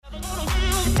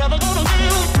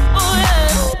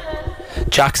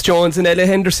Jax Jones and Ella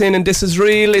Henderson, and This Is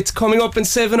Real. It's coming up in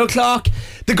 7 o'clock.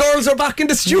 The girls are back in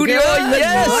the studio.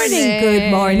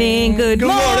 Good morning. Good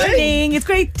morning. It's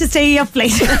great to stay up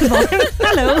late.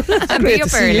 Hello. And be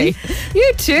up early.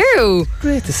 You too.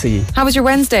 Great to see you. How was your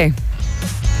Wednesday?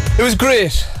 It was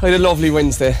great. I had a lovely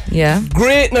Wednesday. Yeah.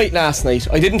 Great night last night.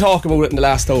 I didn't talk about it in the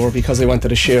last hour because I wanted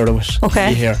to share it with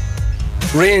you here.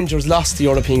 Rangers lost the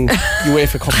European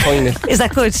UEFA Cup final. Is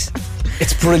that good?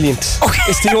 It's brilliant. Okay.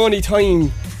 It's the only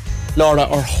time, Laura,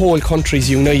 our whole country's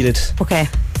united. Okay.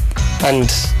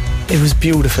 And it was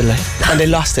beautiful, and they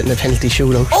lost it in a penalty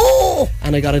shootout. Oh!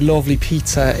 And I got a lovely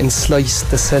pizza and slice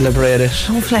to celebrate it.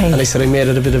 Lovely. And I said I made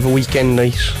it a bit of a weekend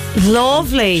night.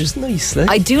 Lovely. Just nice,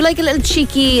 I do like a little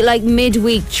cheeky,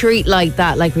 midweek treat like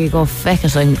that. Like where you go, feck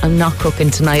it, I'm not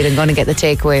cooking tonight. I'm going to get the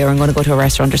takeaway, or I'm going to go to a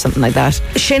restaurant or something like that.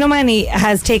 Shane O'Mahony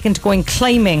has taken to going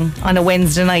climbing on a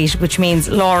Wednesday night, which means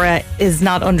Laura is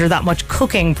not under that much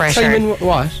cooking pressure. Climbing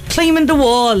what? Climbing the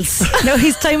walls. No,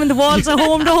 he's climbing the walls at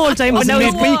home the whole time. But now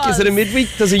midweek. Is it a midweek?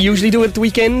 Does he usually do it at the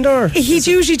weekend, or? He'd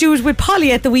usually do it with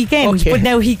Polly at the weekend, but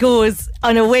now he goes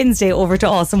on a Wednesday over to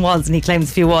Awesome Walls and he climbs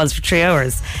a few walls for 3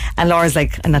 hours. And Laura's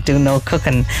like, I'm not doing no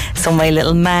cooking. So my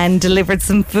little man delivered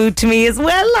some food to me as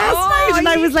well last night, and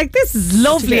I was like, this is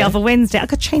lovely of a Wednesday. I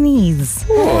got Chinese.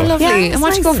 Oh, lovely. Yeah, and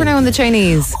what you go for now in the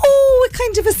Chinese? Oh, a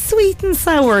kind of a sweet and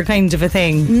sour kind of a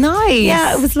thing. Nice.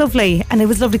 Yeah, it was lovely. And it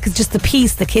was lovely because just the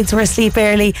peace, the kids were asleep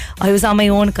early, I was on my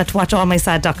own, got to watch all my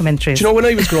sad documentaries. Do you know, when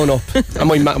I was growing up and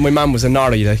my mum was a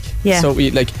Nori, so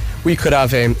we could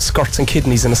have skirts and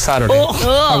kidneys on a Saturday.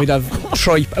 Or we'd have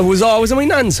tripe. It was always at my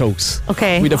nan's house.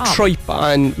 Okay. We'd have tripe,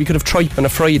 and we could have tripe on a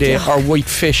Friday, or white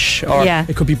fish, or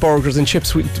it could be burgers and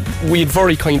chips. We had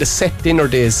very kind of set dinner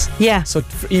days. Yeah. So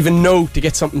even now to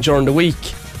get something during the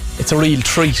week, it's a real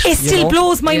treat. It still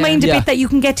blows my mind a bit that you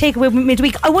can get takeaway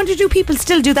midweek. I wonder, do people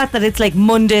still do that it's like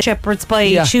Monday shepherd's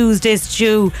pie, Tuesday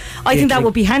stew? I think that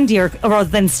would be handier rather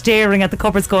than staring at the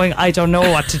cupboards going, I don't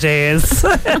know what today is.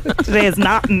 Today is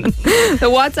nothing. The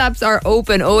WhatsApps are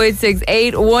open,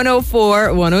 0868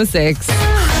 104 106.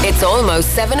 It's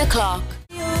almost 7 o'clock.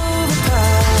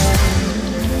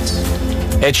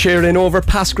 Ed Sheeran over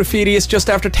past graffiti. It's just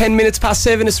after 10 minutes past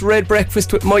 7. It's Red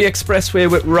Breakfast with My Expressway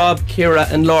with Rob, Ciara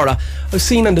and Laura. I've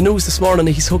seen on the news this morning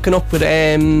he's hooking up with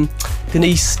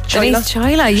Denise Chyla. Denise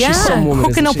Chyla, yeah. She's some woman,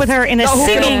 hooking up with her in a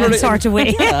singing sort of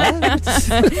way.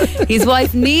 His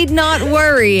wife need not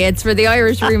worry. It's for the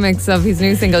Irish remix of his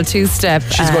new single Two Step.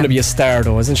 She's going to be a star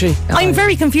though, isn't she? I'm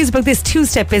very confused about this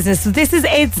two-step business. So this is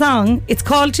Ed's song. It's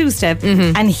called Two Step,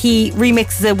 and he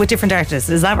remixes it with different artists.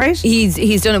 Is that right?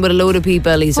 He's done it with a load of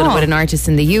people. He's done it with an artist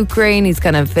in the Ukraine. He's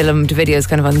kind of filmed videos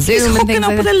kind of on Zoom. He's and hooking things up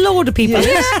like with a load of people.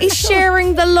 Yeah, he's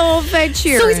sharing the love, Ed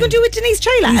Sheeran. So he's going to do it with Denise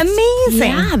Chyla. Amazing.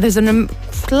 Yeah, there's an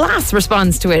class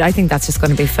response to it. I think that's just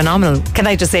going to be phenomenal. Can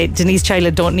I just say, Denise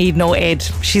Chyla don't need no Ed.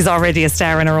 She's already a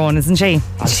star in her own, isn't she?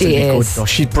 She is. Good, though.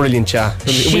 She's brilliant, yeah.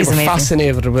 We were amazing.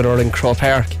 fascinated with her in Crow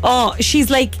Park. Oh, she's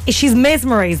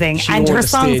mesmerising, and her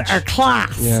songs are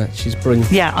class. Yeah, she's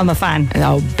brilliant. Yeah, I'm a fan.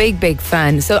 Oh, big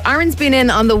fan. So Aaron's been in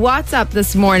on the WhatsApp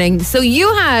this morning. So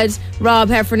you had, Rob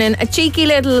Heffernan, a cheeky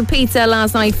little pizza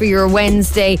last night for your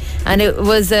Wednesday, and it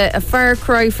was a far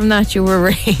cry from that you were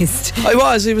raised. I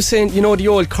was saying, the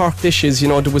old Cork dishes,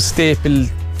 there was staple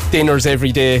dinners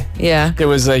every day. Yeah. There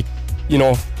was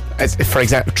for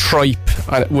example, tripe,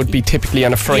 and it would be typically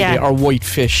on a Friday, or white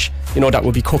fish, that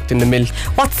would be cooked in the milk.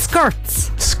 What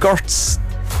skirts? Skirts.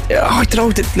 I don't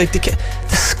know, the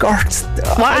skirts.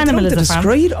 What animal is it from?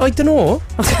 I don't know.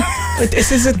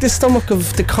 Is it the stomach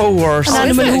of the cow or an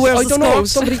animal who wears I don't know.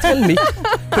 Somebody tell me.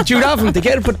 But you'd have them to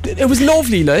get it. But it was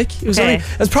lovely. It was. Okay.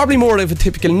 It's probably more of a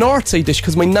typical north side dish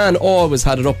because my nan always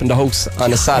had it up in the house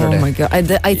on a Saturday. Oh my god!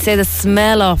 I'd say the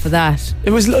smell off of that.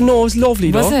 It was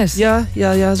lovely. Was though. it? Yeah.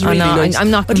 It was really nice. I'm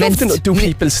not convinced. I'd love to know, do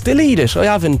people still eat it? I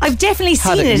haven't. I've definitely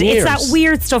seen it. It's that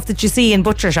weird stuff that you see in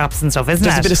butcher shops and stuff, isn't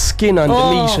There's it? a bit of skin on the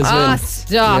meat as well.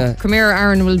 Stop! Yeah. Come here,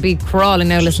 Aaron will be crawling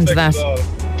now. Listen to that.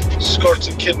 Skirts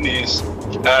and kidneys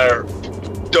are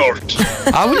dirt.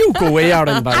 How will you go away,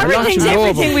 Aaron?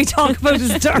 Everything we talk about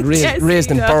is dirt.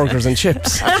 Raised in burgers and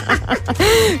chips.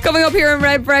 Coming up here on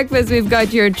Red Breakfast, we've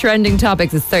got your trending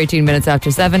topics. It's 13 minutes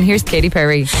after 7. Here's Katy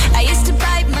Perry. I used to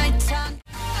bite my tongue.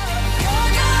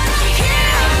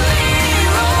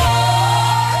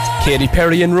 Katy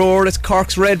Perry and Roar, it's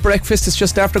Cork's Red Breakfast. It's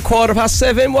just after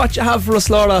 7:15. What you have for us,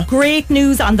 Laura? Great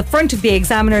news on the front of the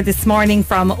Examiner this morning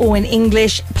from Owen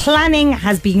English. Planning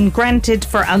has been granted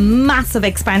for a massive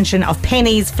expansion of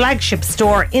Penny's flagship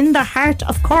store in the heart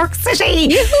of Cork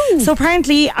City. Yoo-hoo. So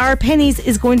apparently our Penny's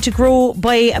is going to grow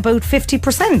by about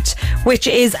 50%, which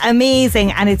is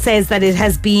amazing, and it says that it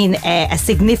has been a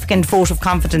significant vote of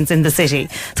confidence in the city.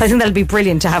 So I think that'll be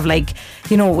brilliant to have, like,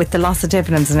 you know, with the loss of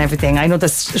Debenhams and everything. I know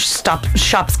there's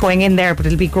shops going in there, but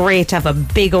it'll be great to have a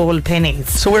big old Penny's.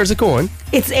 So where's it going?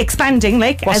 It's expanding,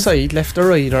 like. What side, left or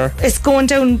right? Or it's going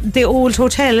down the old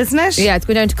hotel, isn't it? Yeah, it's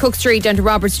going down to Cook Street, down to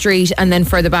Robert Street, and then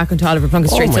further back onto Oliver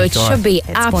Plunkett Street. So it should be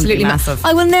absolutely massive.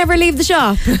 I will never leave the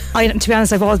shop. To be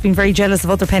honest, I've always been very jealous of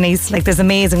other Pennies. Like, there's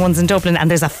amazing ones in Dublin, and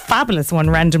there's a fabulous one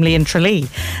randomly in Tralee.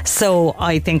 So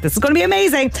I think this is going to be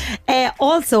amazing.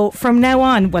 Also, from now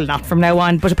on, well, not from now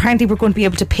on, but apparently we're going to be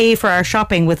able to pay for our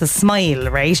shopping with a smile,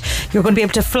 right? You're going to be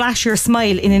able to flash your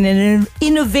smile in an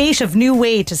innovative new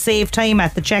way to save time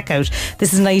at the checkout.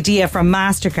 This is an idea from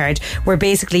MasterCard, where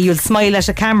basically you'll smile at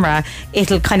a camera,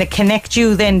 it'll kind of connect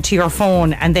you then to your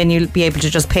phone, and then you'll be able to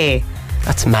just pay.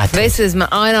 That's mad.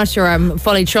 I'm not sure I'm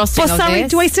fully trusting But sorry,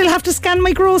 this. do I still have to scan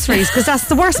my groceries? Because that's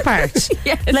the worst part.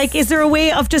 Yes. Like, is there a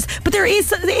way of just... But there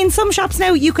is, in some shops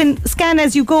now, you can scan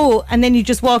as you go, and then you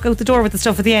just walk out the door with the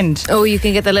stuff at the end. Oh, you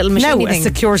can get the little machine Now, a thing.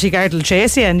 security guard will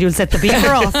chase you and you'll set the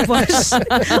beeper off.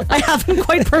 But I haven't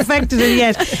quite perfected it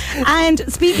yet.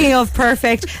 And speaking of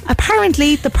perfect,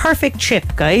 apparently the perfect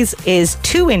chip, guys, is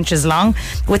 2 inches long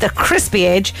with a crispy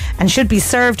edge and should be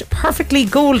served perfectly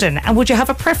golden. And would you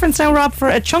have a preference now, Rob, for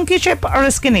a chunky chip or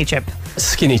a skinny chip?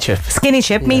 Skinny chip. Skinny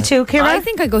chip, me too, Ciara. I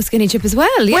think I go skinny chip as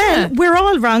well, yeah. Well, we're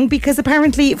all wrong, because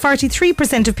apparently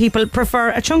 43% of people prefer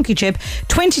a chunky chip,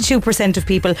 22% of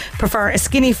people prefer a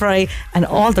skinny fry, and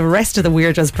all the rest of the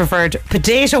weirdos preferred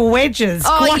potato wedges.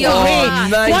 Oh,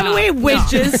 Go on away,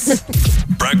 wedges.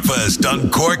 Breakfast on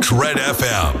Cork's Red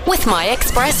FM. With My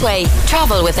Expressway.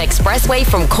 Travel with Expressway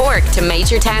from Cork to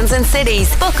major towns and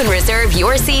cities. Book and reserve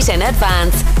your seat in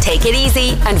advance. Take it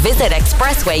easy and visit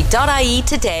expressway.ie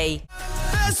today.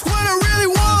 That's what I really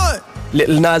want.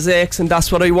 Little Nas X and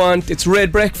That's What I Want. It's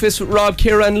Red Breakfast with Rob,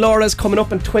 Ciara and Laura's coming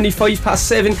up at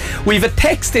 7:25. We've a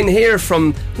text in here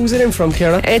from... Who's it in from,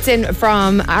 Ciara? It's in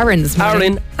from Aaron this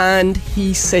morning. Aaron, and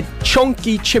he said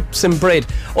chunky chips and bread.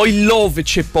 I love a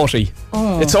chip butty.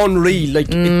 It's unreal. Like,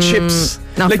 it chips.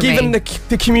 Not like, for even me.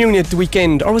 the communion at the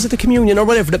weekend, or was it the communion or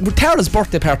whatever? Tara's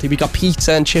birthday party, we got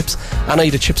pizza and chips, and I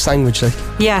had a chip sandwich. Like,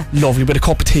 Yeah. lovely with a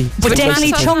cup of tea. But It's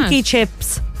definitely nice. chunky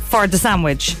chips for the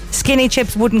sandwich. Skinny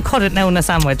chips wouldn't cut it now in a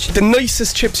sandwich. The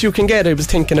nicest chips you can get, I was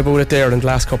thinking about it there in the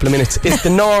last couple of minutes, is the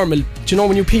normal. Do you know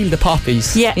when you peel the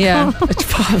poppies? Yeah. Yeah.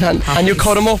 and you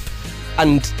cut them up,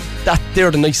 and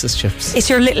they're the nicest chips. It's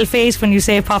your little face when you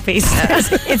say poppies.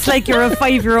 It's like you're a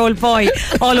 5-year-old boy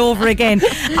all over again.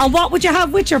 And what would you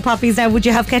have with your poppies now? Would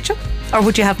you have ketchup or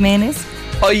would you have mayonnaise?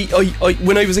 I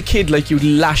when I was a kid, like, you'd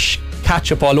lash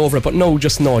ketchup all over it, but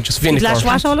just vinegar. Lash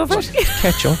what all over it?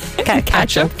 Ketchup.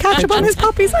 Ketchup on his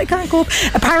poppies. I can't cope.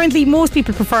 Apparently most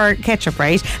people prefer ketchup,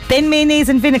 right? Then mayonnaise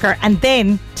and vinegar, and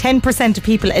then 10% of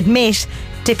people admit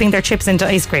dipping their chips into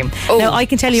ice cream. Now, I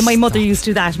can tell you, my mother used to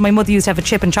do that. My mother used to have a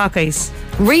chip and chalk ice.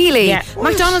 Really? Yeah.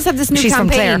 McDonald's have this new She's from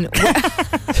campaign.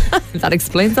 That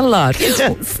explains a lot.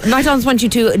 McDonald's want you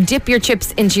to dip your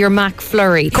chips into your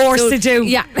McFlurry. Of course they do.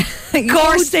 Yeah. Of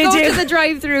course they go do. to the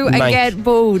drive-through and Mike. get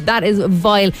bowed. That is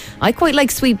vile. I quite like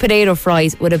sweet potato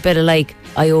fries with a bit of, like,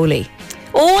 aioli.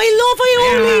 Oh, I love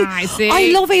aioli. Yeah, I see.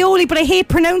 I love aioli, but I hate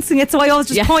pronouncing it, so I always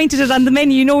just pointed it on the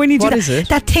menu. You know when you do What that, is it?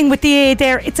 that thing with the A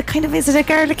there. It's a kind of, is it a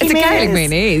garlic It's a garlic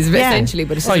mayonnaise, Yeah. essentially,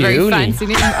 but it's just a very Aioli. fancy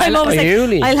name. I'm always like,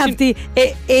 aioli. I'll have the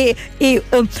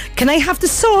can I have the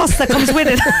sauce that comes with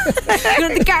it? You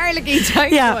know, the garlicky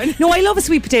type Yeah. one. No, I love a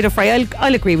sweet potato fry.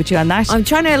 I'll agree with you on that. I'm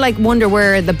trying to, like, wonder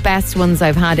where the best ones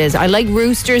I've had is. I like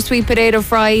Rooster's sweet potato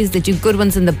fries. They do good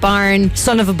ones in the barn.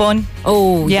 Son of a bun.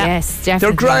 Oh, Yeah. yes, They're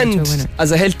definitely. grand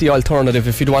as a healthy alternative.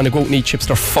 If you don't want to go out and eat chips,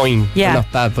 they're fine. Yeah. They're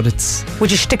not bad, but it's Would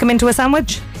you stick them into a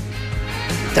sandwich?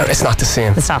 not the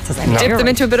same. It's not the same. No. Dip You're them right.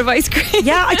 into a bit of ice cream.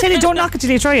 Yeah, I tell you, don't knock it till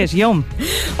you try it. Yum.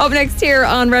 Up next here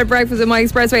on Red Breakfast with My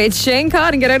Expressway, it's Shane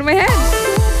Codd and Get Out of My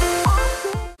Head.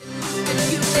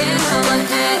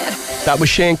 That was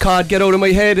Shane Codd, Get Out of My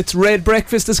Head. It's Red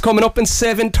Breakfast is coming up in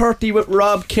 7:30 with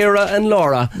Rob, Ciara and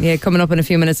Laura. Yeah, coming up in a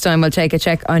few minutes' time, we'll take a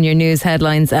check on your news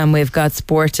headlines, and we've got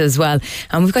sport as well.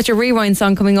 And we've got your rewind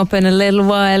song coming up in a little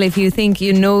while. If you think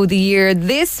you know the year,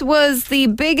 this was the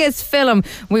biggest film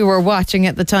we were watching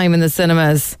at the time in the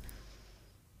cinemas.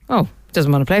 Oh,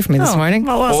 doesn't want to play for me this morning.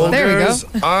 What was it? There we go. Ogres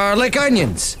are like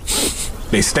onions.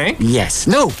 They stink? Yes.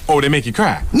 No. Oh, they make you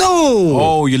cry? No.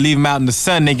 Oh, you leave them out in the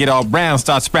sun, they get all brown,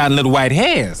 start sprouting little white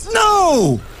hairs?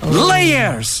 No.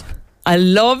 Layers. I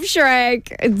love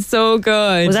Shrek. It's so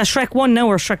good. Was that Shrek 1 now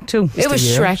or Shrek 2? It was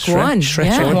Shrek 1.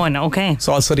 Shrek 1, okay. It's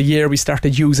also the year we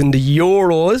started using the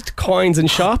euros, coins in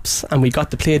shops, and we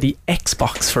got to play the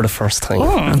Xbox for the first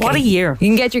time. What a year. You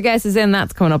can get your guesses in.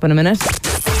 That's coming up in a minute.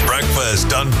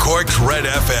 Breakfast on Cork's Red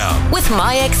FM. With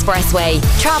My Expressway.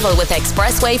 Travel with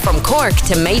Expressway from Cork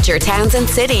to major towns and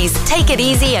cities. Take it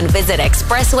easy and visit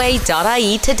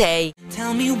expressway.ie today.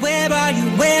 Tell me where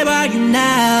are you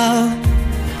now?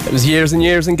 It was years and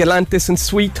years in Galantis and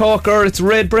Sweet Talker. It's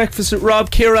Red Breakfast with Rob,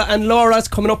 Ciara and Laura. It's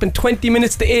coming up in 20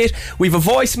 minutes to 8. We've a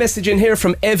voice message in here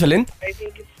from Evelyn. I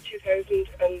think it's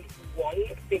 2001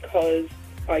 because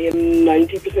I am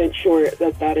 90% sure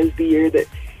that is the year that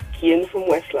Kian from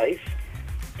Westlife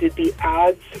did the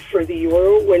ads for the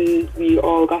euro when we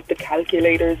all got the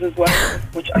calculators as well,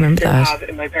 which I still have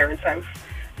in my parents' house.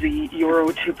 The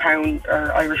euro to pound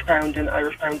or Irish pound and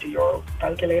Irish pound to euro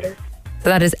calculator. So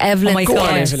that is Evelyn. Oh my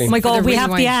God. Oh my God, we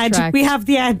have the ad. Track. We have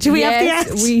the ad. Do we have the ad?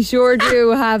 We sure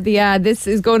do have the ad. This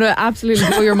is going to absolutely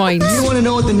blow your mind. You want to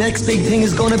know what the next big thing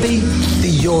is going to be? The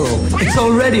euro. It's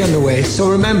already on the way, so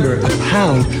remember, a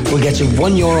pound will get you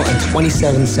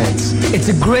 €1.27. It's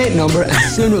a great number, and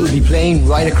soon it will be playing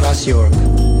right across Europe.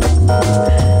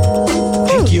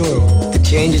 Think euro. The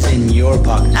change is in your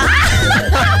pocket.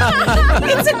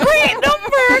 It's a great number.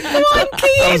 Come on,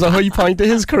 Keith. That was a high point to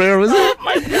his career, was it?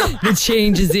 The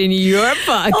change is in your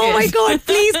pocket. Oh my God,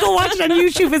 please go watch it on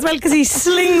YouTube as well because he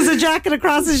slings a jacket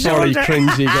across his shoulder. Very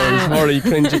cringy, guys. Very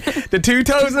cringy. The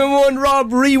 2001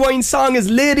 Rob Rewind song is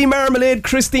Lady Marmalade,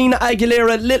 Christina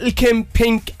Aguilera, Little Kim,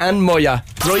 Pink and Moya.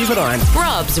 Drive it on.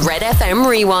 Rob's Red FM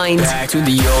Rewind. Back to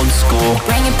the old school.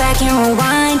 Bring it back and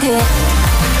rewind it.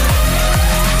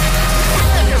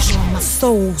 My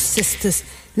soul sisters,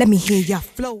 let me hear ya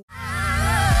flow.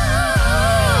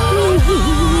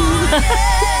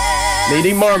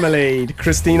 Lady Marmalade,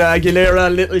 Christina Aguilera,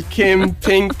 Little Kim,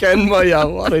 Pink and Moya.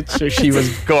 What a she was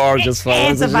gorgeous,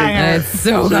 It's a banger. It's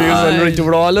so She was unreal. good. They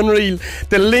were all unreal.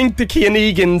 The link to Kian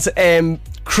Egan's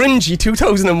cringy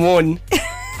 2001.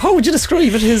 How would you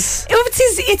describe it? It's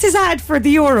his ad for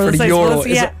the Euros. For the I Euro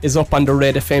suppose, is up on the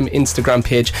Red FM Instagram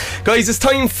page. Guys, it's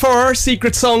time for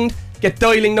Secret Sound. Get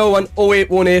dialing now on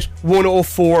 0818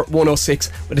 104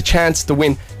 106 with a chance to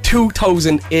win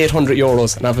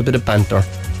 €2,800 and have a bit of banter.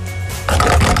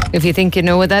 If you think you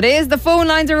know what that is, the phone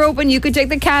lines are open. You could take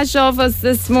the cash off us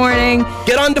this morning.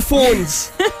 Get on the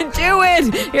phones. Do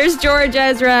it. Here's George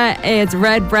Ezra. It's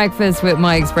Red Breakfast with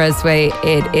My Expressway.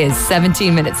 It is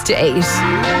 17 minutes to 8.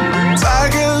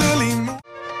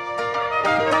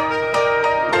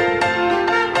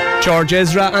 George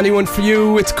Ezra, anyone for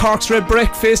you? It's Cork's Red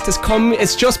Breakfast. It's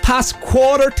just past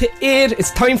 7:45.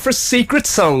 It's time for Secret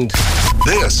Sound.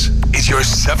 This is your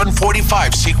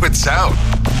 7:45 Secret Sound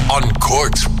on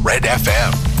Cork's Red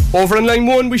FM. Over in line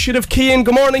 1, we should have Kian.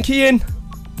 Good morning, Kian.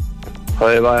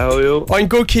 Hi, how are you? I'm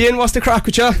good, Kian. What's the crack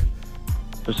with you?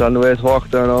 Just on the way to work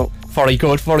there now. Very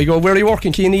good, very good. Where are you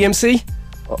working, Kian? EMC?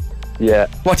 Yeah.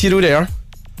 What do you do there?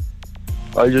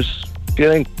 I just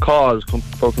getting calls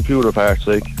for computer parts,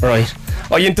 like. Right.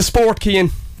 Are you into sport, Kian?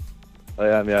 I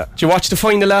am, yeah. Did you watch the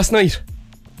final last night?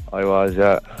 I was,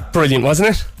 yeah. Brilliant, wasn't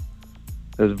it?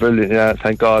 It was brilliant, yeah.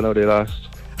 Thank God now they lost.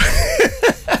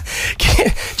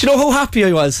 Do you know how happy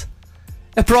I was?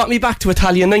 It brought me back to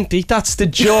Italian 90. That's the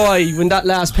joy when that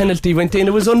last penalty went in.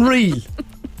 It was unreal.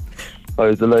 I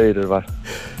was delighted, man.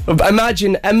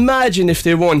 Imagine if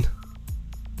they won.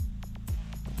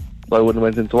 I wouldn't have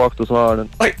went into work this morning.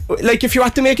 Like if you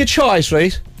had to make a choice,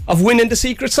 right, of winning the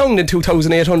Secret Sound in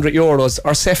 €2,800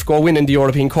 or Sefco winning the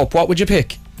European Cup, what would you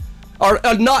pick? Or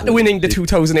not winning the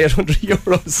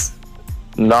 €2,800?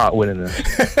 Not winning it.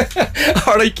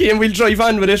 Alright, Kian, we'll drive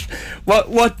on with it.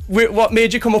 What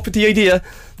made you come up with the idea?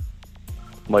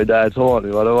 My dad told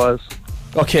me what it was.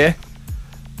 Okay.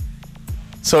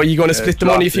 So are you going to split the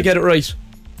money if you get it right?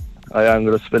 I am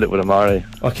going to split it with him, alright.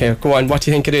 Okay, go on. What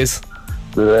do you think it is?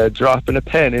 Dropping a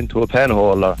pen into a pen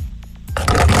holder.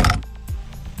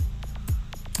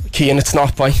 Kian, it's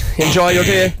not, boy. Enjoy your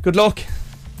day. Good luck.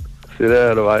 See you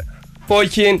later, bye. Bye,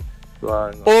 Kian.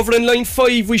 Bye. Over in line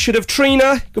 5, we should have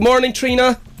Trina. Good morning,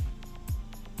 Trina.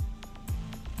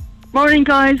 Morning,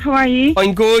 guys. How are you?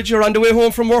 I'm good. You're on the way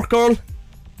home from work, girl?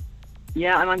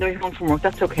 Yeah, I'm on the way home from work.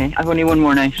 That's okay. I've only one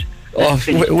more night.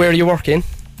 Where are you working?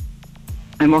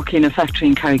 I'm working in a factory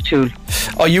in Carricktool.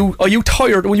 Are you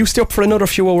tired? Will you stay up for another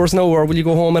few hours now, or will you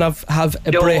go home and have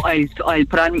a break?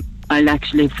 I'll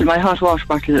actually fill my hot water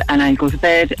bottle and I'll go to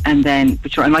bed, and then,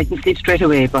 but sure, I mightn't sleep straight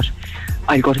away, but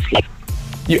I'll go to sleep.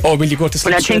 Will you go to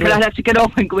sleep? Well, I think I'll have to get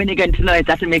up and go in again tonight.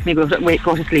 That'll make me go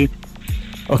to sleep.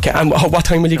 Okay, and what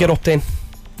time will you get up then?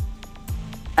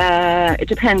 It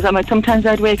depends. Sometimes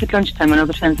I'd wake at lunchtime, and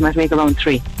other times I might wake around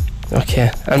 3.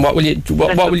 Okay, and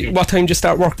what time do you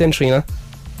start work then, Trina?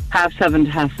 7:30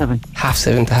 to 7:30.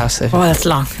 7:30 to 7:30. Oh, that's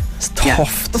long. It's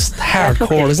tough. It's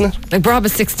hardcore, isn't it? Like Rob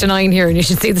is 6 to 9 here, and you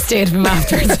should see the state of him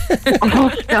afterwards.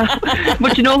 Oh, stop.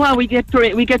 But you know what? We get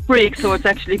breaks, so it's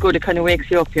actually good. It kind of wakes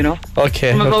you up, you know.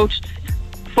 Okay. From about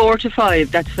 4 to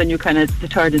 5, that's when you the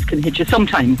tiredness can hit you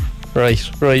sometimes. Right.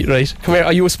 Come here.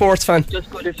 Are you a sports fan? Just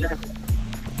good if you have.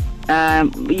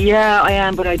 Yeah, I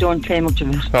am, but I don't play much of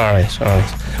it. All right.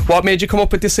 What made you come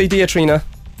up with this idea, Trina?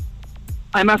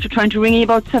 I'm after trying to ring you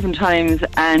about 7 times,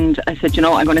 and I said,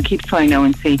 I'm going to keep trying now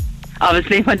and see.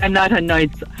 Obviously, when I'm not on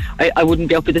nights, I wouldn't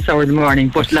be up at this hour in the morning,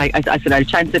 but I said, I'll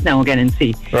chance it now again and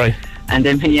see. Right. And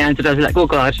then when you answered, I was like, oh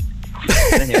God.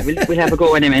 Anyway, we'll have a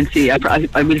go anyway and see. I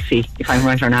will see if I'm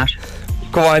right or not.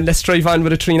 Go on, let's drive on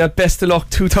with it, Trina. Best of luck,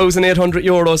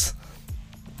 €2,800.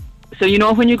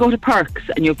 So when you go to parks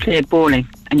and you play bowling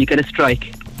and you get a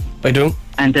strike. I do.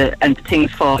 And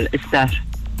things fall, it's that.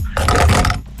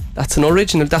 That's an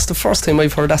original. That's the first time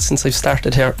I've heard that since I've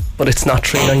started here. But it's not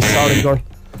Trina. I'm sorry, girl.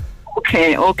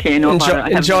 Okay, no bother.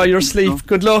 Enjoy your sleep.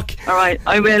 Good luck. All right,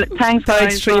 I will.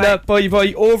 Thanks, Trina.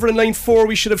 Bye. Over in line 4,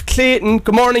 we should have Clayton.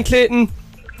 Good morning, Clayton.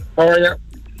 How are you?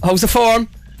 How's the form?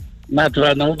 Not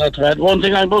bad. One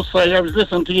thing I must say, I was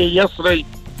listening to you yesterday,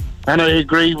 and I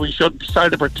agree we should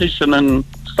start a petition and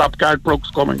stop Garth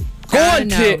Brooks coming. Go on,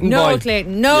 Clayton. No,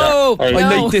 Clayton. No. I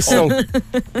like this song.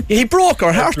 He broke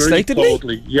our hearts, didn't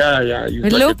he? Yeah.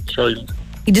 He's like a child.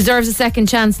 He deserves a second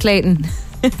chance, Clayton.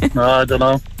 No, I don't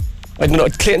know.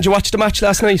 Clayton, did you watch the match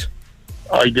last night?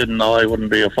 I didn't know. I wouldn't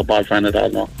be a football fan at all,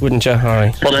 no. Wouldn't you? All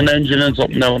right. Put an engine in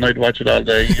something now and I'd watch it all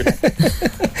day.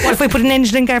 What if we put an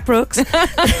engine in Garth Brooks? Send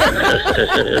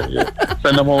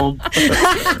them home.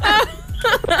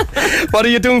 What are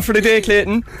you doing for the day,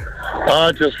 Clayton?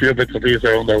 Just a few bits of pieces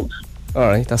around the house.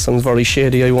 Alright, that sounds very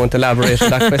shady. I won't elaborate on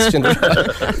that question.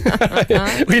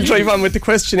 We'll drive on with the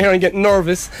question here and get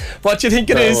nervous. What do you think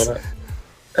it is?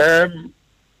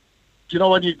 Do you know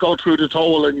when you go through the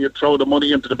toll and you throw the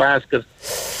money into the basket?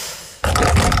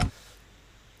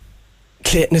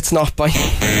 Clayton, it's not by.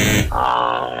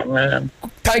 Oh, man.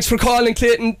 Thanks for calling,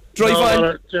 Clayton. Drive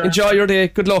on. Enjoy your day.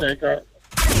 Good luck. Take care.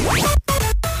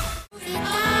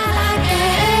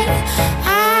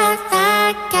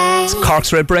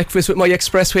 Cork's Red Breakfast with My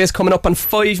Expressways coming up on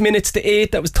 5 minutes to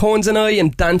 8. That was Tones and I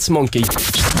and Dance Monkey.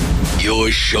 Your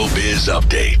showbiz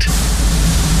update.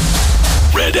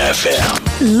 Red FM.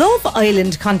 Love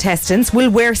Island contestants will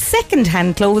wear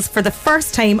second-hand clothes for the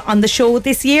first time on the show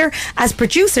this year, as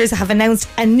producers have announced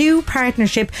a new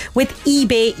partnership with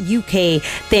eBay UK.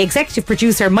 The executive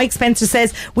producer Mike Spencer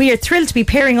says, "We are thrilled to be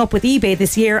pairing up with eBay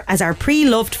this year as our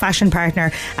pre-loved fashion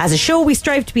partner. As a show, we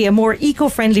strive to be a more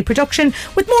eco-friendly production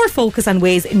with more focus on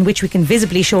ways in which we can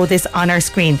visibly show this on our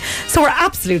screen." So we're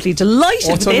absolutely delighted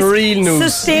with this unreal news.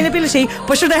 Sustainability,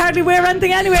 but should they hardly wear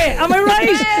anything anyway? Am I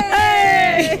right? Hey!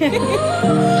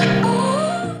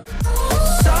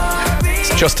 It's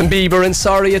Justin Bieber and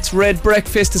Sorry It's Red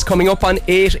Breakfast is coming up on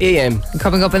 8 a.m.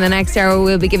 Coming up in the next hour,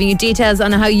 we'll be giving you details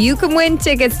on how you can win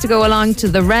tickets to go along to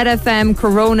the Red FM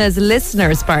Corona's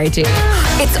Listeners Party.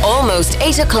 It's almost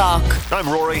 8 o'clock. I'm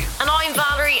Rory. And I'm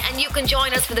Valerie, and you can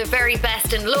join us for the very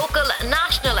best in local,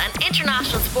 national and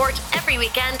international sport every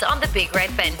weekend on the Big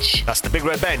Red Bench. That's the Big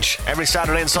Red Bench, every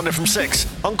Saturday and Sunday from 6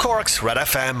 on Cork's Red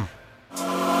FM.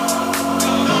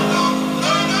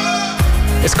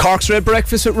 It's Cork's Red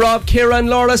Breakfast with Rob, Ciara and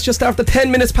Laura. It's just after 10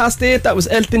 minutes past 8. That was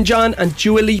Elton John and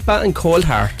Dua Lipa and Cold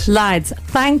Heart. Lads,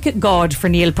 thank God for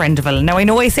Neil Prendeville. Now, I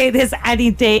know I say this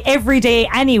any day, every day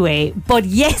anyway, but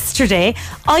yesterday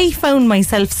I found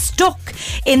myself stuck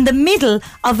in the middle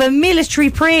of a military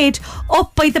parade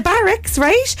up by the barracks,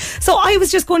 right? So I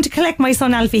was just going to collect my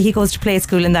son Alfie. He goes to play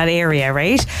school in that area,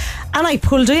 right? And I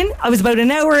pulled in. I was about an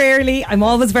hour early. I'm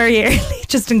always very early,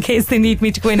 just in case they need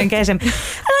me to go in and get him. And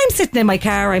I'm sitting in my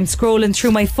car. I'm scrolling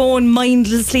through my phone,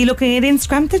 mindlessly looking at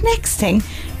Instagram. The next thing,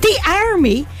 the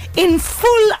army in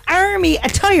full army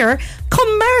attire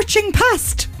come marching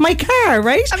past my car,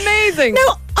 right? Amazing.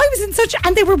 Now, I was in such,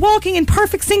 and they were walking in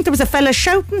perfect sync. There was a fella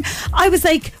shouting. I was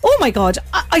like, oh my God.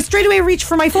 I straight away reached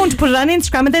for my phone to put it on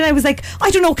Instagram, and then I was like, I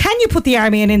don't know, can you put the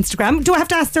army on Instagram? Do I have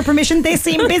to ask their permission? They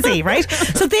seem busy, right?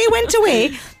 So they went away.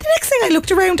 The next thing I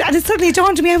looked around, and it suddenly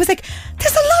dawned on me, I was like,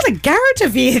 there's a lot of Garda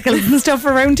vehicles and stuff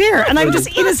around here, and I'm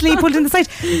just innocently put in the side.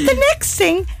 The next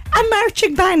thing, a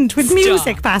marching band with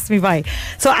music passed me by.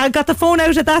 So I got the phone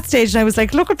out at that stage and I was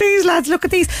like, look at these lads, look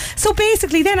at these. So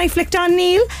basically then I flicked on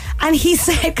Neil and he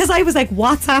said, because I was like,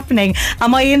 what's happening?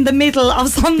 Am I in the middle of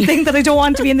something that I don't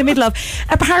want to be in the middle of?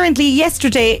 Apparently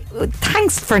yesterday,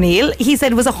 thanks for Neil, he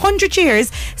said it was 100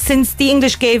 years since the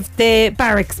English gave the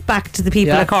barracks back to the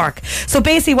people of Cork. So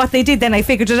basically what they did then, I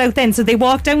figured it out then, so they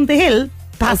walked down the hill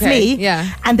past me,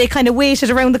 and they kind of waited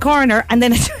around the corner, and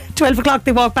then at 12 o'clock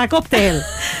they walked back up the hill,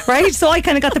 right? So I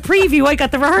kind of got the preview, I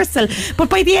got the rehearsal, but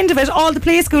by the end of it, all the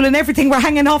play school and everything were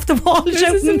hanging off the wall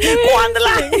shouting, go on the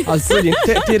line. Oh, brilliant.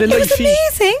 They had a live feed.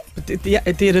 Amazing.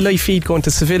 They had a live feed going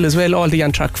to Seville as well. All the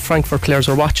Eintracht Frankfurt players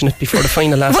were watching it before the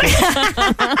final last night.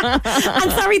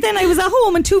 And sorry, then I was at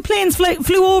home and 2 planes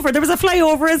flew over. There was a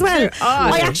flyover as well.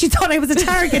 I actually thought I was a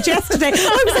target yesterday.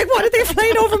 I was like, what are they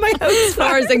flying over my house?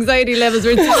 Laura's anxiety levels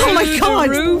were oh my God.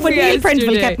 But Neil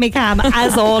Prentice kept me calm,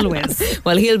 as always.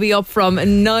 Well, he'll be up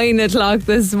from 9 o'clock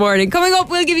this morning. Coming up,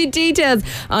 we'll give you details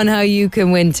on how you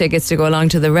can win tickets to go along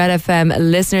to the Red FM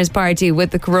listeners party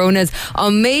with the Coronas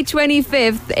on May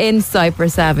 25th in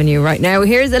Cypress Avenue. Right now,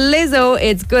 here's Lizzo.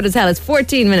 It's good as hell. It's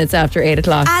 14 minutes after 8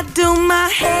 o'clock. I do my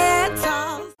head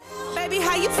toss. Baby,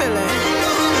 how you feeling?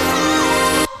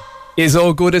 Is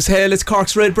all good as hell. It's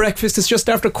Cork's Red Breakfast. It's just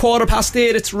after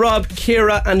 8:15. It's Rob,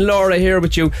 Ciara and Laura here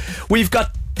with you. We've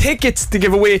got tickets to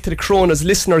give away to the Corona's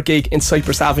listener gig in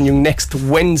Cypress Avenue next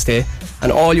Wednesday,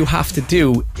 and all you have to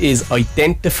do is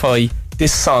identify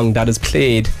this song that is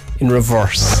played in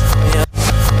reverse.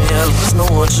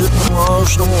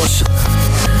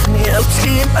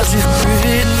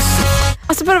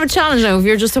 That's a bit of a challenge now if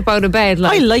you're just up out of bed.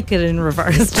 I like it in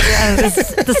reverse.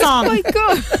 The song. Oh my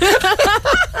God.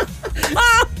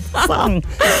 Song.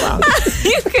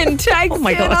 You can text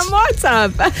my in God. on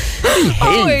WhatsApp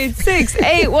 086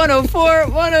 8104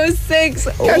 106.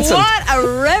 What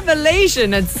a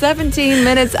revelation. At 17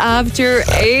 minutes after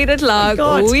 8 o'clock,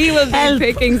 we will be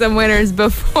picking some winners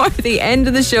before the end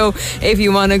of the show. If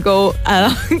you want to go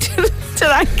along to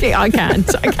that game, I can't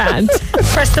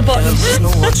Press the button.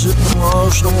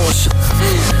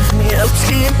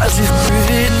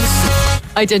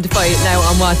 Identify it now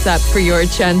on WhatsApp for your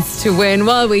chance to win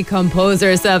while we compose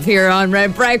ourselves here on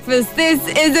Red Breakfast. This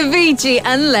is Avicii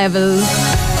and Levels.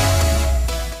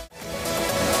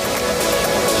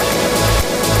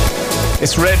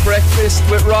 It's Red Breakfast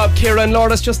with Rob, Ciara and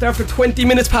Laura. It's just after 20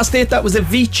 minutes past 8. That was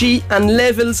Avicii and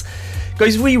Levels.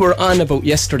 Guys, we were on about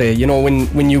yesterday, you know,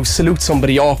 when you salute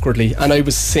somebody awkwardly, and I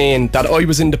was saying that I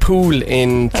was in the pool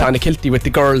in Clonakilty with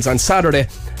the girls on Saturday,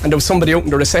 and there was somebody out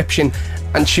in the reception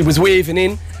and she was waving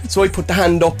in, so I put the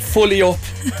hand up, fully up,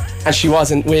 and she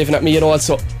wasn't waving at me at all,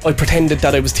 so I pretended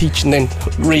that I was teaching then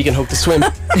Regan how to swim.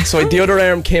 So the other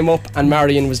arm came up and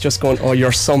Marion was just going, oh,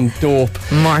 you're some dope.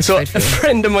 So a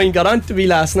friend of mine got on to me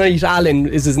last night, Alan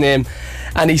is his name,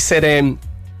 and he said,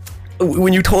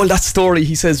 when you told that story,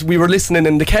 he says, we were listening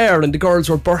in the car and the girls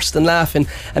were bursting laughing,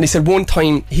 and he said one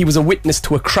time he was a witness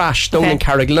to a crash down in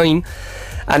Carrigaline,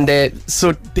 and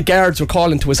so the guards were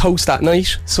calling to his house that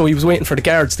night, so he was waiting for the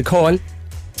guards to call.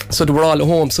 So they were all at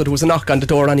home, so there was a knock on the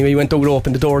door anyway. He went over to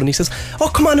open the door and he says, oh,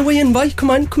 come on away in, boy,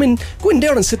 come in, go in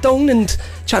there and sit down and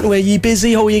chat away. You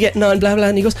busy, how are you getting on, blah blah.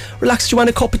 And he goes, relax, do you want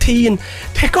a cup of tea, and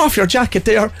take off your jacket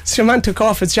there. So your man took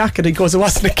off his jacket. He goes, it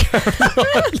wasn't a car. Who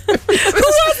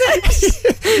was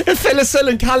it? A fella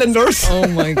selling calendars. Oh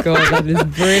my God, that is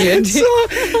brilliant. So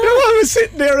I was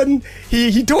sitting there and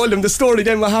he told him the story.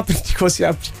 Then what happened? He goes,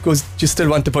 yeah. He goes, do you still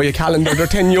want to buy a calendar? They're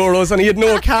 €10, and he had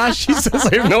no cash. He says,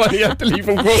 I have no idea to leave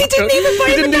him go. He didn't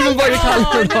even buy a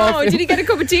calendar. Oh, no. Did he get a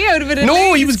cup of tea out of it?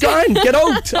 No, he was gone. Get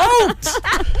out.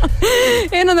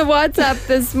 In on the WhatsApp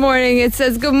this morning, it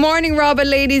says, good morning, Rob and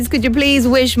ladies. Could you please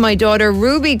wish my daughter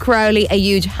Ruby Crowley a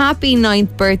huge happy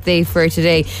 9th birthday for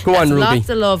today? Go on, Ruby. Lots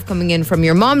of love coming in from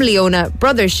your mom Leona,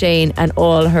 brother Shane, and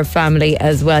all her family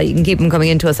as well. You can keep them coming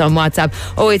into us on WhatsApp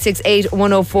 0868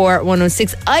 104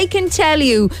 106. I can tell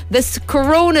you this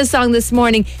Corona song this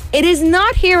morning, it is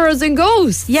not Heroes and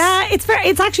Ghosts. Yeah, it's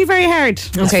actually very hard.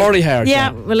 It's very hard.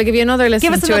 Yeah. Well, I'll give you another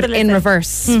listen to it in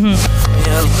reverse.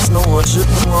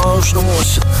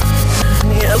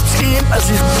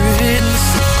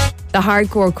 The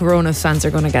hardcore Corona fans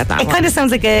are going to get that It one. kind of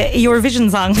sounds like a Eurovision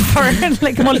song for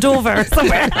like Moldova or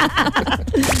somewhere.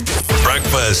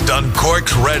 Breakfast on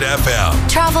Cork's Red FM.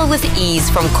 Travel with ease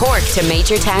from Cork to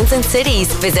major towns and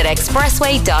cities. Visit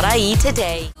expressway.ie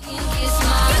today.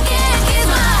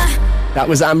 That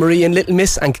was Anne-Marie and Little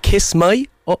Miss and Kiss My.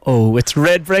 It's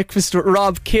Red Breakfast with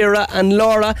Rob, Ciara and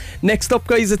Laura. Next up,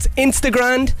 guys, it's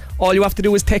Instagram. All you have to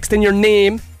do is text in your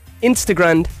name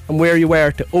Instagram and where you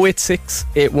are to 086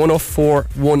 8104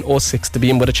 106 to be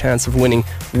in with a chance of winning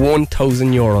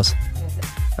 €1,000.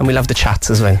 And we'll have the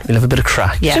chats as well. We'll have a bit of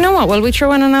crack. Yeah. Do you know what? Well, we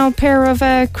throw in an old pair of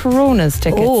Coronas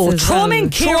tickets. Oh, throw them in,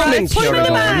 Kira. Put them in the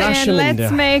bag.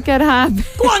 Let's make it happen.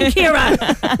 Go on,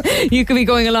 Kira. You could be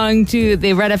going along to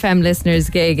the Red FM listeners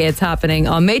gig. It's happening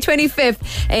on May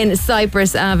 25th in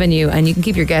Cypress Avenue. And you can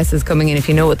keep your guesses coming in if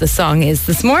you know what the song is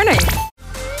this morning.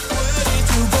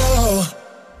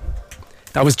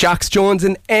 That was Jax Jones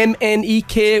and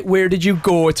MNEK. Where did you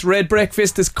go? It's Red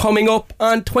Breakfast is coming up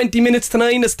on 20 minutes to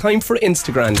 9. It's time for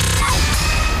Instagram.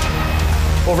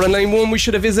 Over on line 1 we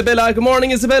should have Isabella. Good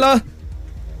morning, Isabella.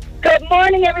 Good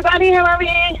morning, everybody. How are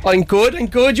you? I'm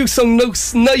good. You sound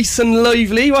nice and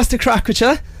lively. What's the crack with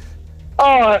you?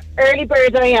 Oh, early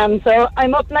bird I am. So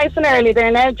I'm up nice and early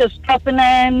there now, just dropping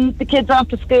the kids off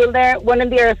to school there. One in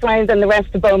the Earthlines and the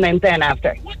rest of Beaumont then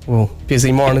after. Oh,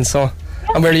 busy morning, so.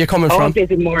 And where are you coming from? Oh,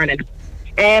 busy morning.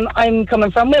 I'm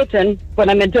coming from Wilton, but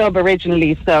I'm a Dub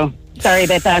originally, so sorry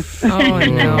about that. Oh,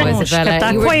 no,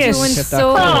 Isabella. You were doing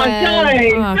so well.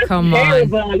 Guys, oh, come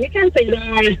on. You can't say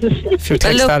that.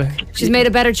 Look, she's made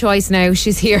a better choice now.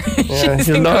 She's here. Yeah, she's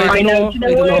I know.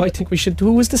 I think we should.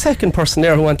 Who was the second person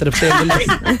there who wanted to play on the list?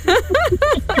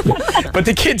 But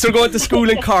the kids are going to school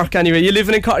in Cork anyway. You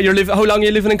living in Cork? How long are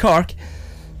you living in Cork?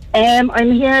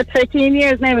 I'm here 13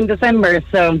 years now in December,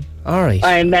 so. All right.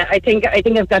 I think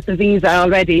I've got the visa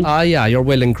already. Ah, yeah, you're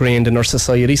well ingrained in our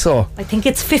society, so. I think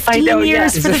it's 15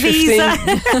 years for the visa.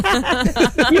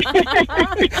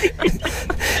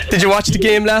 Did you watch the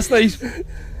game last night?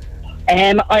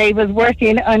 I was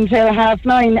working until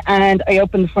 9:30 and I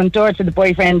opened the front door to the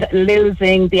boyfriend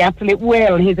losing the absolute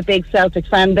will. He's a big Celtic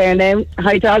fan there now.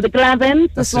 Hi to all the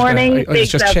Glavins this morning. I was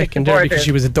just checking there because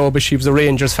she was a Dub, she was a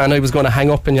Rangers fan. I was going to hang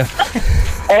up on you.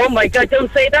 Oh my God,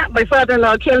 don't say that. My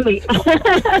father-in-law will kill me.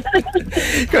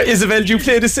 Isabel, do you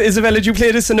play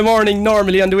this in the morning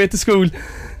normally on the way to school?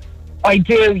 I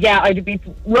do, yeah. I'd be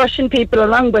rushing people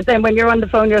along, but then when you're on the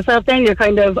phone yourself, then you're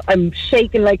I'm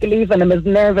shaking like a leaf and I'm as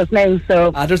nervous now. So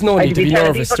there's no need to be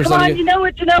nervous. Come on, you know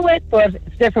it. But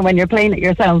it's different when you're playing it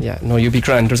yourself. Yeah, no, you'll be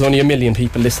grand. There's only 1 million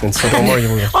people listening, so don't worry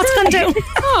about it. What's going to do?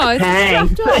 Oh,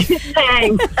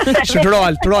 Thanks. Sure,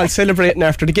 they're all celebrating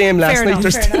after the game last night.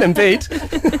 They're still in bed.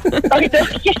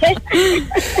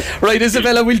 Right,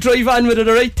 Isabella, we'll drive on with it,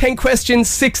 alright? 10 questions,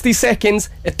 60 seconds,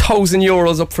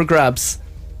 €1,000 up for grabs.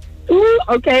 Ooh,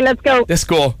 okay, let's go. Let's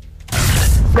go.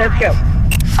 4,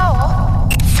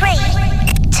 3,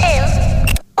 2,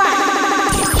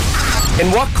 1.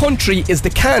 In what country is the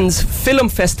Cannes Film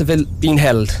Festival being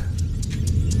held?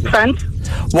 France.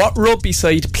 What rugby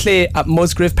side play at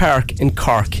Musgrave Park in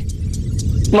Cork?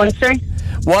 Munster.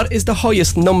 What is the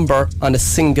highest number on a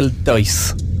single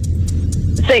dice?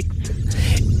 6.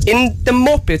 In The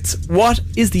Muppets, what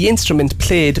is the instrument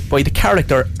played by the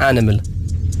character Animal?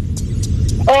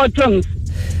 Oh, drums.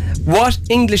 What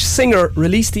English singer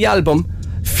released the album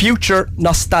Future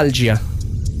Nostalgia?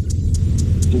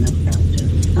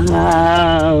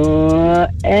 No,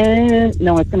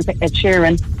 it's going to be Ed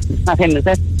Sheeran. It's not him, is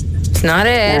it? It's not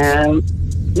Ed.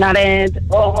 Not Ed.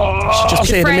 Oh, she just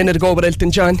played a minute ago with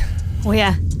Elton John. Oh,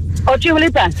 yeah. Oh, Dua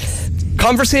Lipa.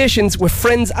 Conversations with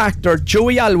Friends actor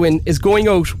Joey Alwyn is going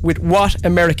out with what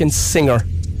American singer?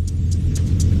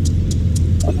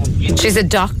 She's a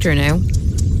doctor now.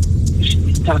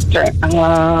 Doctor.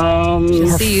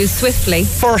 She'll see you swiftly.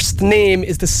 First name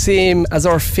is the same as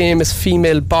our famous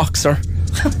female boxer.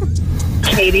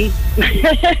 Katie.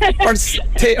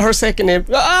 Her second name.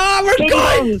 We're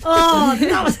going. Oh,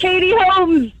 that was Katie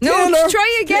Holmes. No,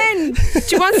 try again.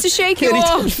 She wants to shake you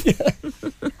off.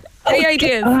 Any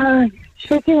ideas?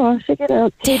 Shake it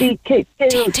out. Katie.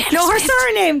 No, her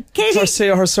surname. Katie. Her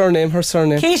surname.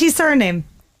 Katie's surname.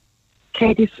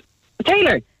 Katie's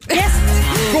Taylor. Yes.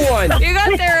 Go on. You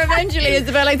got there eventually,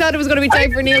 Isabel. I thought it was going to be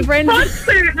time for Neil Friend.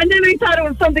 And then I thought it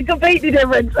was something completely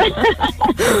different.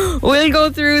 We'll go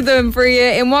through them for you.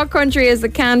 In what country is the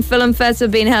Cannes Film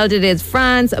Festival being held? It is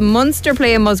France. Munster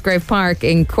play in Musgrave Park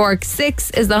in Cork.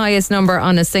 6 is the highest number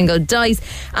on a single dice.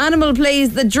 Animal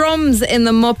plays the drums in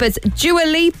The Muppets. Dua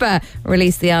Lipa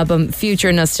released the album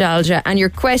Future Nostalgia. And your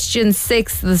question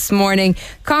 6 this morning,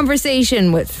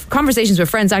 conversations with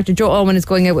Friends actor Joe Alwyn is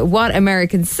going out with what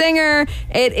American singer.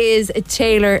 It is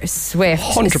Taylor Swift.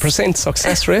 100%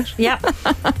 success rate. Yeah.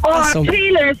 Oh,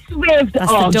 Taylor Swift.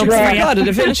 That's the dub for you. Got it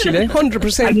eventually.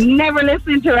 100%. I'm never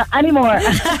listening to her anymore.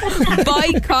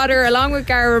 Boycott her along with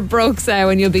Garrett Brooks now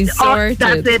and you'll be sorted.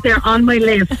 That's it. They're on my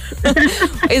list.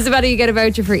 Isabella, you get a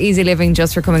voucher for Easy Living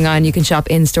just for coming on. You can shop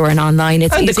in-store and online.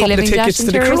 It's And a Easy couple of Living tickets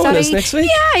to the Coronas next week.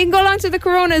 Yeah, you can go along to the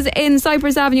Coronas in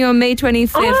Cypress Avenue on May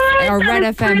 25th. Our Red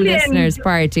FM listeners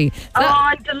party.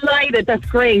 I'm delighted. That's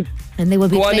great. And they will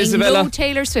be Go on, playing Isabella. no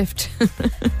Taylor Swift.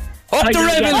 Up the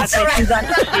Rebels! She's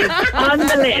on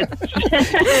the list.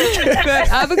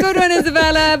 Have a good one,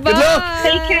 Isabella. Bye. Good luck.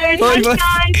 Take care. Bye,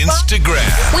 bye.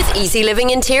 Instagram. With Easy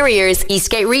Living Interiors,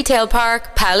 Eastgate Retail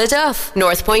Park, Paladuff,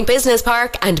 North Point Business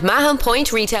Park, and Mahon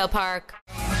Point Retail Park.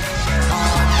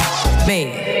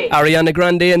 Ariana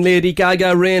Grande and Lady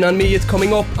Gaga, Rain on Me. It's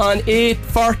coming up on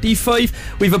 8:45.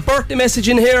 We've a birthday message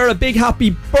in here. A big happy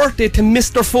birthday to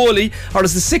Mr. Foley, or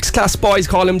as the 6th class boys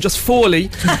call him, just Foley,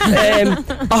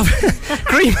 of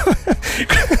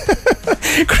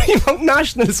Greenmount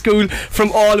National School,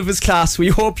 from all of his class. We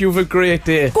hope you have a great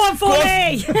day. Go on,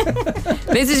 Foley!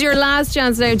 This is your last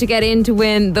chance now to get in to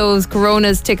win those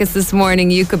Coronas tickets this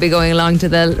morning. You could be going along to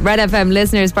the Red FM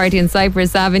listeners party in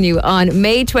Cypress Avenue on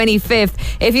May 25th.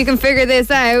 If you can figure this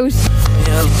out.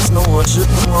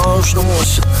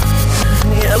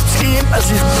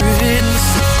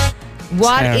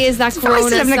 What is that Corona I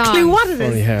still haven't song? a clue what it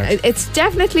is. It's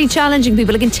definitely challenging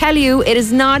people. I can tell you, it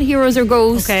is not Heroes or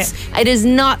Ghosts. Okay. It is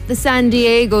not the San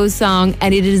Diego song,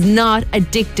 and it is not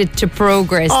Addicted to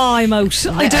Progress. Oh, I'm out.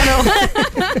 I don't know.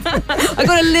 I'm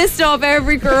going to list off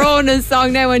every Corona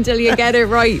song now until you get it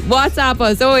right. WhatsApp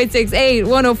us 0868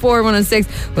 104 106.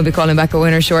 We'll be calling back a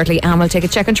winner shortly, and we'll take a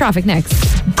check on traffic next.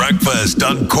 Breakfast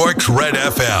on Cork's Red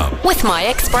FM. With My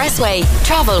Expressway.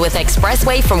 Travel with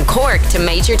Expressway from Cork to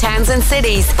major towns and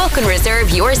cities. Book and reserve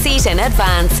your seat in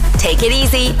advance. Take it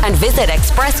easy and visit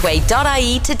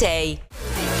expressway.ie today.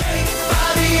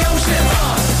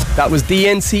 That was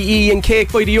DNCE and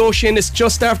Cake by the Ocean. It's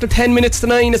just after 10 minutes to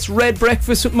 9. It's Red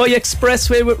Breakfast with My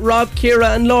Expressway with Rob,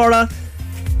 Ciara and Laura.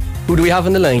 Who do we have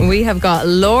on the line? We have got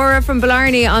Laura from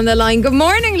Blarney on the line. Good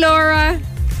morning, Laura.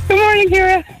 Good morning,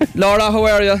 Ciara. Laura, how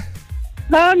are you?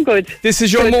 I'm good. This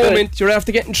is your moment. You're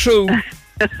after getting through.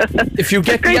 If you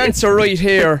get the answer right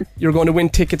here, you're going to win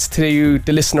tickets to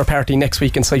the listener party next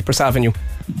week in Cypress Avenue.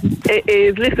 It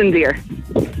is Listen Dear.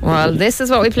 Well, this is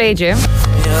what we played you.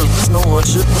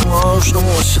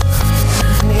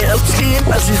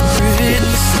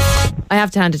 I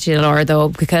have to hand it to you, Laura, though,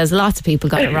 because lots of people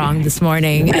got it wrong this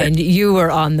morning, and you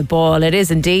were on the ball. It is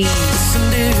indeed.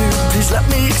 Please let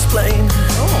me explain.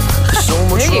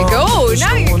 There you go.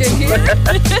 Now you can hear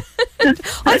it.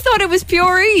 I thought it was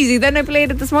pure easy. Then I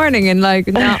played it this morning and not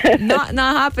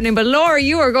happening. But Laura,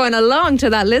 you are going along to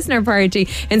that listener party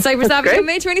in Cypress Avenue on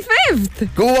May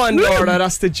 25th. Go on, Laura.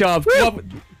 That's the job.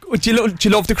 Do you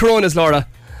love the Coronas, Laura?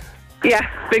 Yeah,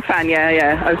 big fan.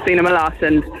 Yeah. I've seen them a lot,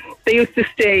 and they used to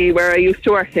stay where I used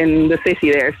to work in the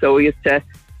city there, so we used to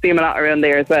see them a lot around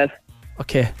there as well.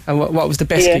 Okay. And what was the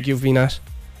best gig you've been at?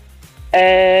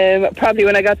 Probably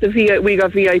when I got we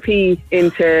got VIP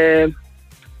into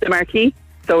the marquee,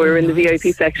 so we were in the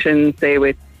VIP section, say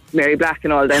with Mary Black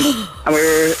and all them, and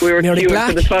we were Mary queuing Black?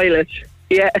 for the toilet.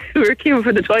 Yeah, we were queuing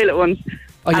for the toilet once.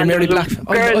 Oh, you're and Mary there was Black.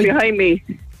 a girl behind me,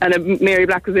 and Mary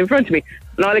Black was in front of me,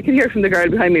 and all I could hear from the girl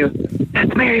behind me was,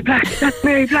 "That's Mary Black. That's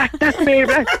Mary Black. That's Mary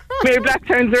Black." Mary Black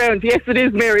turns around. Yes, it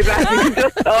is Mary Black. You can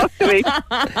just talk to me.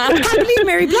 I can't believe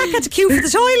Mary Black had to queue for the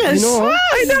toilet. You know,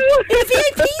 I know. In the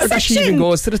VIP Every she even section.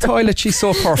 goes to the toilet. She's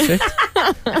so perfect.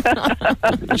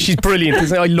 She's brilliant,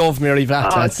 isn't it? I love Mary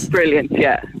Black. Oh, it's brilliant.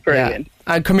 Yeah, brilliant.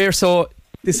 Yeah. And come here. So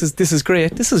this is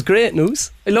great. This is great news.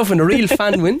 I love when a real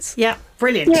fan wins. Yeah,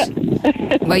 brilliant. Yeah.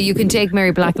 Well, you can take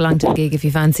Mary Black along to the gig if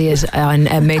you fancy it on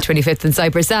May 25th in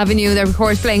Cypress Avenue. They're, of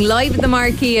course, playing live at the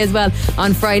Marquee as well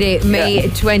on Friday, May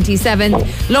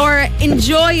 27th. Laura,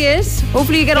 enjoy it.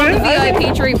 Hopefully you get all the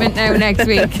VIP treatment now next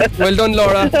week. Well done,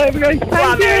 Laura. Thank you.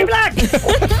 Mary Black. Listen,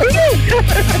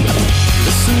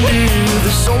 dear,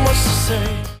 there's so much to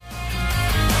say.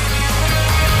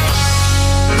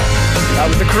 That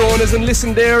was the Coronas, and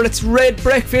listen there, it's Red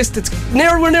Breakfast.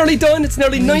 We're nearly done. It's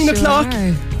nearly 9 o'clock.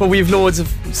 but we've loads of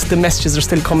the messages are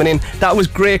still coming in. That was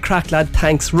great crack, lad.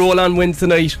 Thanks. Roll on Wednesday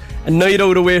night. A night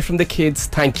out away from the kids.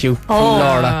 Thank you. From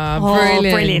Laura.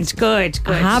 Brilliant. Good.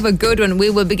 Have a good one.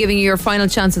 We will be giving you your final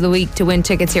chance of the week to win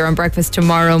tickets here on Breakfast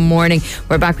tomorrow morning.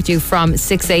 We're back with you from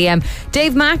 6 a.m.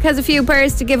 Dave Mack has a few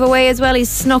pairs to give away as well.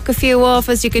 He's snuck a few off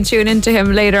us. You can tune into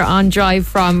him later on Drive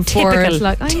from 4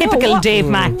 o'clock. Typical Dave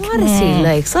Mack. What is he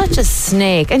like? Such a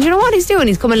snake. And you know what he's doing?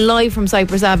 He's coming live from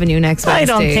Cypress Avenue next Wednesday. I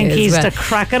don't think he's the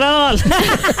crack at all.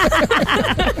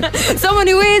 Someone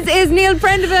who is Neil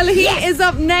Prendeville. He is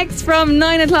up next from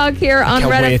 9 o'clock here on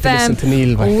Red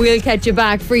FM. We'll catch you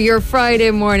back for your Friday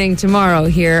morning tomorrow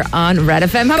here on Red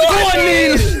FM. Have a good one,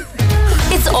 Neil.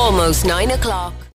 It's almost 9 o'clock.